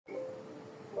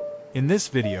In this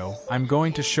video, I'm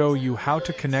going to show you how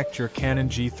to connect your Canon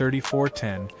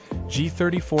G3410,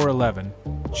 G3411,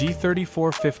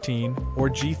 G3415, or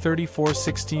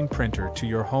G3416 printer to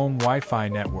your home Wi-Fi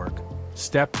network,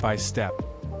 step by step.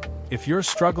 If you're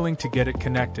struggling to get it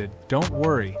connected, don't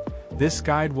worry, this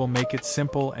guide will make it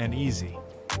simple and easy.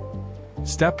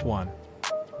 Step 1.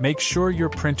 Make sure your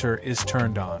printer is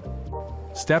turned on.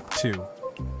 Step 2.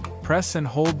 Press and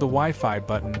hold the Wi-Fi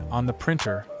button on the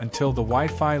printer until the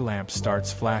Wi-Fi lamp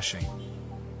starts flashing.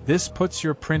 This puts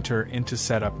your printer into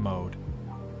setup mode.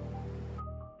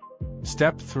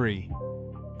 Step 3.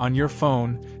 On your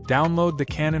phone, download the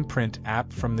Canon PRINT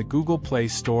app from the Google Play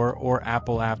Store or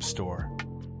Apple App Store.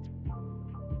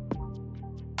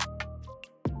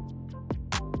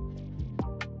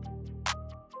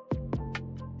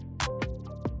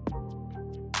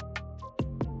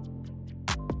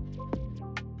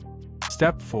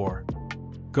 Step 4.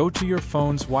 Go to your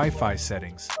phone's Wi-Fi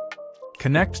settings.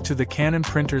 Connect to the Canon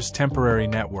printer's temporary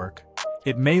network.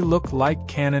 It may look like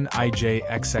Canon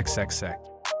IJXXXX.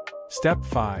 Step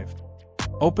 5.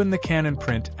 Open the Canon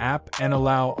PRINT app and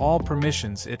allow all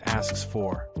permissions it asks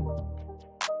for.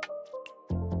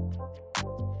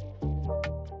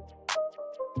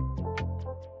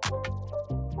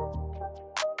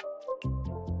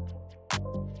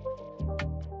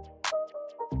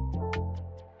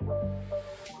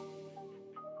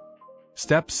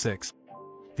 Step 6.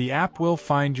 The app will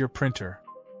find your printer.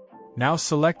 Now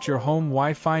select your home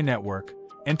Wi-Fi network,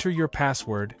 enter your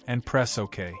password, and press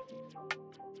OK.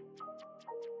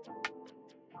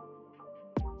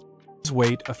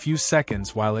 Wait a few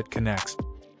seconds while it connects.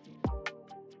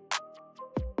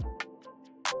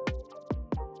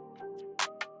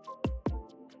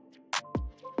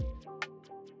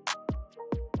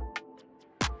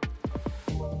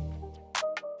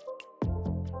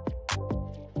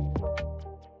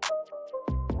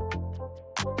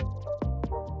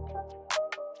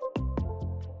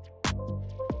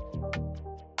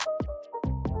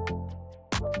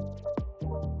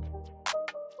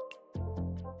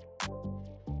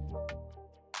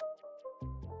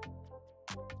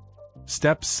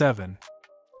 Step 7.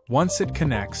 Once it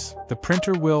connects, the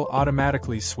printer will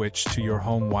automatically switch to your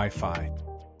home Wi-Fi.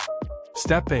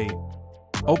 Step 8.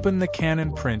 Open the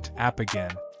Canon PRINT app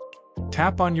again.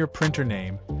 Tap on your printer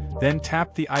name, then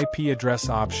tap the IP address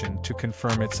option to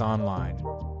confirm it's online.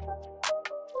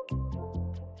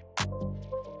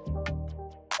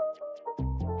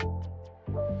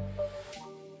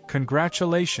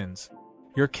 Congratulations!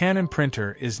 Your Canon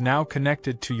printer is now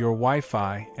connected to your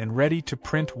Wi-Fi and ready to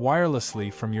print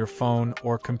wirelessly from your phone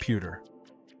or computer.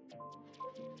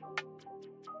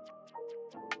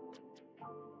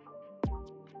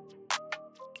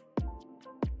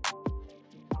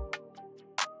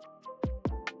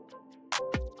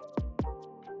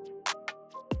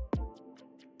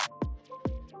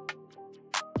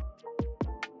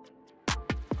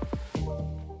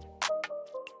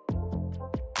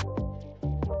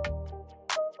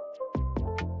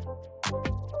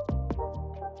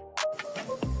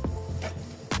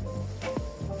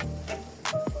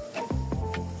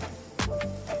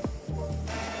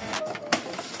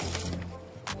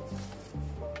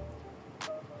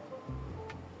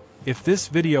 If this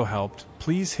video helped,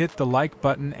 please hit the like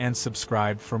button and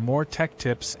subscribe for more tech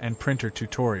tips and printer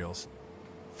tutorials.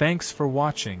 Thanks for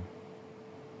watching.